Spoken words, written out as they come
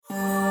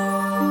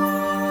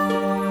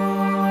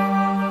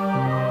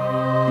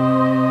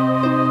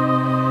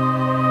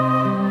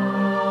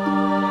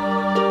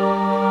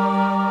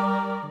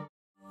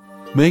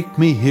Make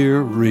me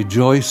hear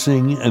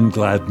rejoicing and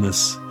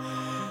gladness,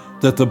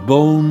 that the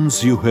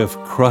bones you have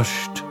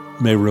crushed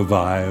may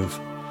revive.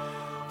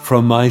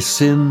 From my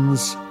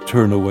sins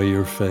turn away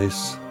your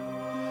face,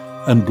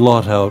 and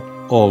blot out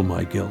all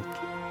my guilt.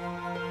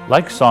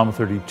 Like Psalm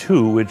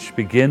 32, which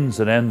begins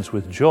and ends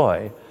with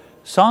joy,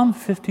 Psalm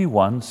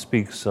 51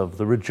 speaks of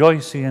the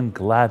rejoicing and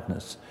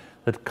gladness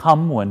that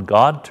come when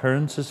God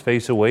turns his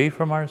face away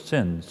from our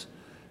sins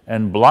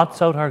and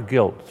blots out our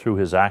guilt through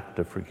his act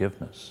of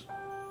forgiveness.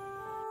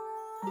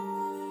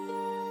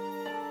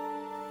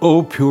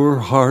 O pure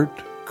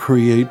heart,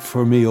 create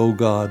for me, O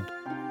God.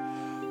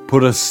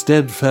 Put a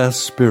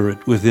steadfast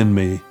spirit within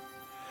me.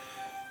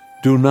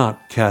 Do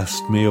not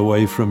cast me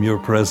away from your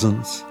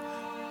presence,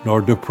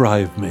 nor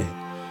deprive me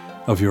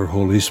of your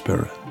Holy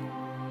Spirit.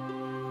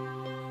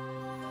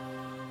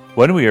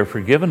 When we are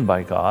forgiven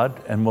by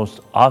God, and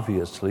most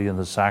obviously in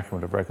the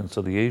sacrament of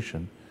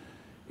reconciliation,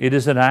 it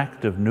is an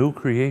act of new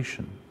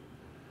creation.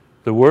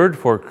 The word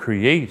for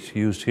create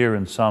used here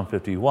in Psalm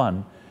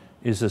 51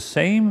 is the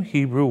same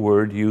Hebrew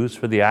word used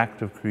for the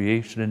act of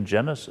creation in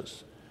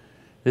Genesis.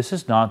 This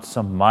is not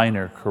some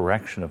minor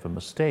correction of a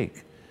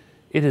mistake.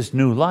 It is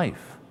new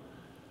life.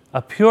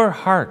 A pure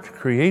heart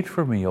create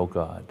for me, O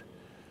God.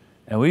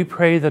 And we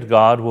pray that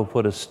God will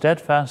put a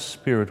steadfast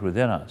spirit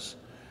within us,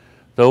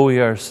 though we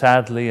are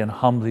sadly and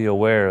humbly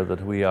aware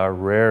that we are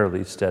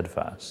rarely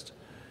steadfast.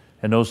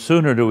 And no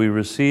sooner do we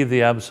receive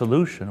the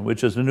absolution,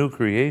 which is a new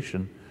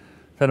creation,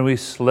 than we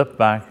slip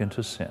back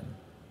into sin.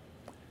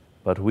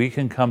 But we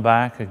can come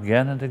back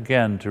again and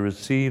again to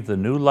receive the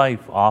new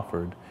life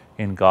offered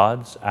in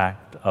God's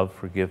act of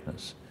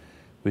forgiveness,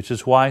 which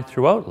is why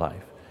throughout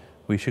life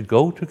we should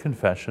go to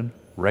confession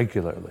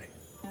regularly.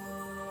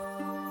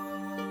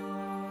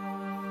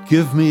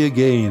 Give me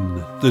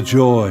again the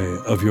joy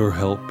of your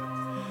help.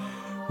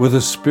 With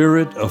a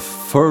spirit of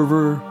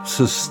fervor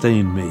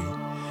sustain me,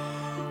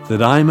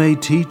 that I may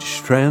teach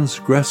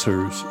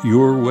transgressors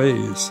your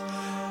ways,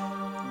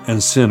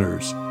 and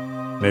sinners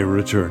may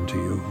return to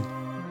you.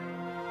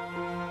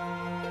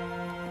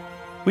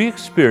 We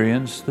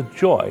experience the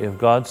joy of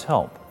God's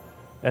help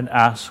and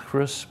ask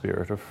for a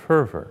spirit of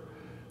fervor,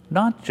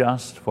 not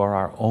just for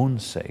our own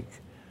sake,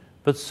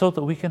 but so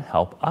that we can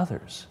help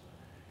others.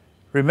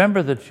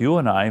 Remember that you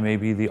and I may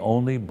be the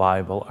only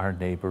Bible our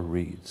neighbor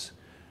reads,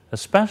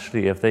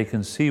 especially if they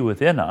can see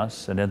within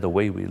us and in the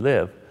way we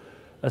live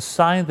a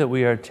sign that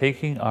we are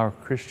taking our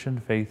Christian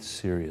faith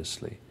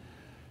seriously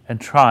and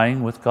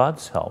trying, with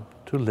God's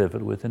help, to live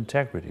it with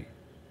integrity.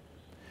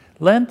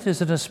 Lent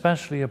is an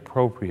especially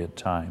appropriate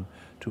time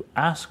to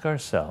ask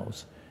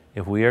ourselves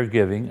if we are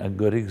giving a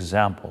good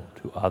example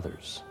to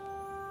others.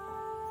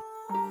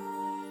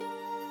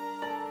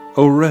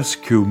 O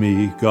rescue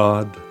me,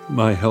 God,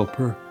 my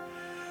helper,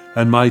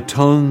 and my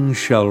tongue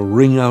shall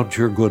ring out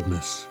your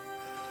goodness.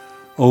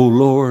 O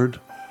Lord,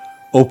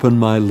 open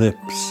my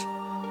lips,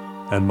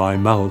 and my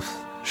mouth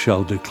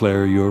shall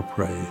declare your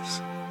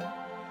praise.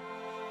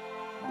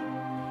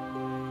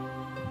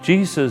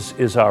 Jesus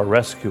is our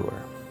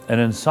rescuer,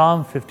 and in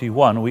Psalm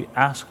 51 we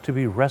ask to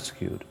be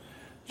rescued,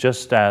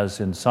 just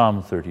as in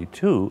Psalm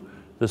 32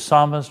 the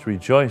psalmist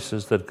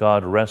rejoices that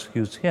God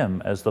rescues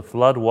him as the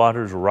flood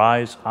waters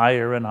rise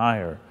higher and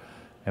higher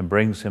and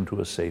brings him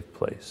to a safe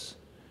place.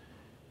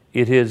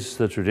 It is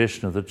the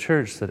tradition of the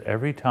Church that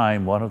every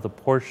time one of the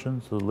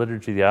portions of the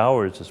Liturgy of the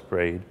Hours is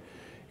prayed,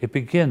 it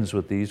begins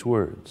with these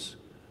words,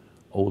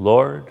 O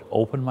Lord,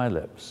 open my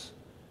lips,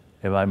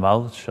 and my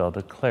mouth shall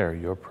declare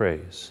your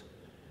praise.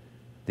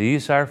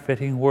 These are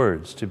fitting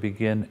words to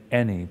begin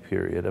any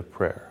period of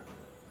prayer.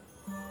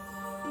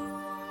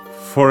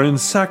 For in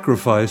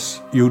sacrifice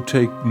you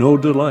take no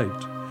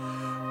delight.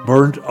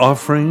 Burnt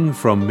offering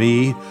from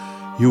me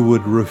you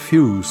would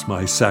refuse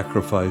my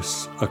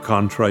sacrifice, a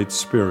contrite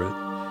spirit.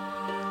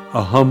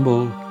 A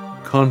humble,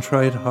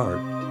 contrite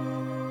heart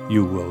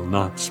you will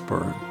not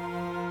spurn.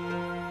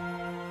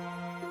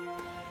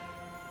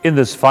 In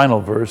this final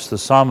verse, the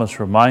psalmist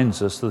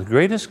reminds us that the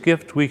greatest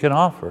gift we can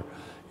offer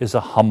is a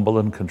humble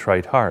and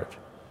contrite heart.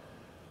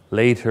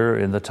 Later,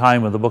 in the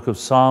time when the book of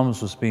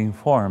Psalms was being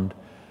formed,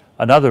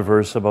 another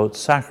verse about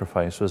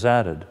sacrifice was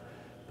added,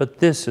 but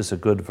this is a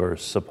good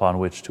verse upon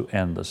which to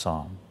end the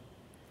psalm.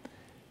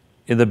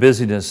 In the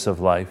busyness of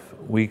life,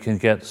 we can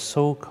get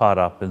so caught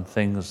up in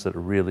things that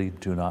really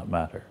do not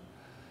matter.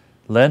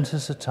 Lent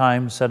is a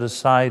time set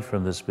aside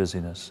from this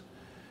busyness.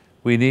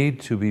 We need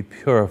to be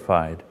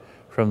purified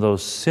from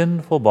those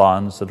sinful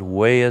bonds that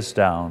weigh us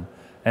down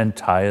and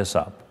tie us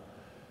up.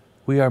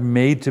 We are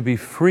made to be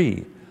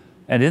free,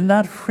 and in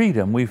that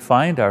freedom we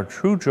find our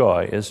true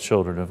joy as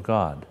children of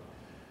God.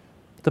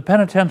 The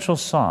penitential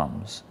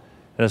Psalms,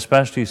 and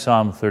especially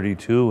Psalm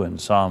 32 and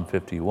Psalm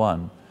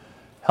 51,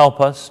 help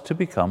us to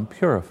become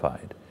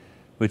purified,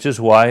 which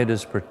is why it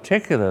is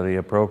particularly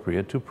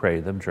appropriate to pray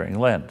them during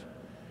Lent.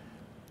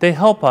 They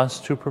help us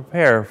to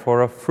prepare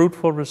for a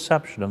fruitful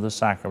reception of the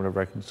sacrament of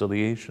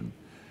reconciliation,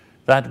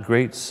 that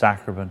great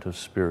sacrament of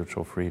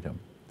spiritual freedom.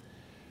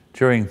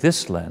 During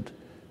this Lent,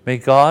 may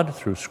God,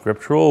 through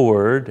scriptural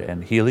word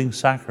and healing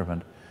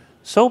sacrament,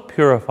 so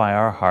purify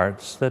our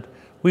hearts that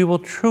we will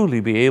truly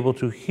be able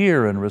to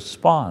hear and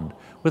respond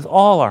with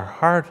all our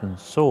heart and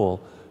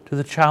soul to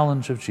the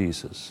challenge of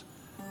Jesus.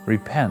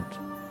 Repent,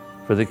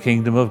 for the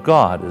kingdom of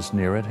God is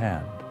near at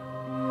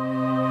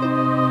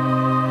hand.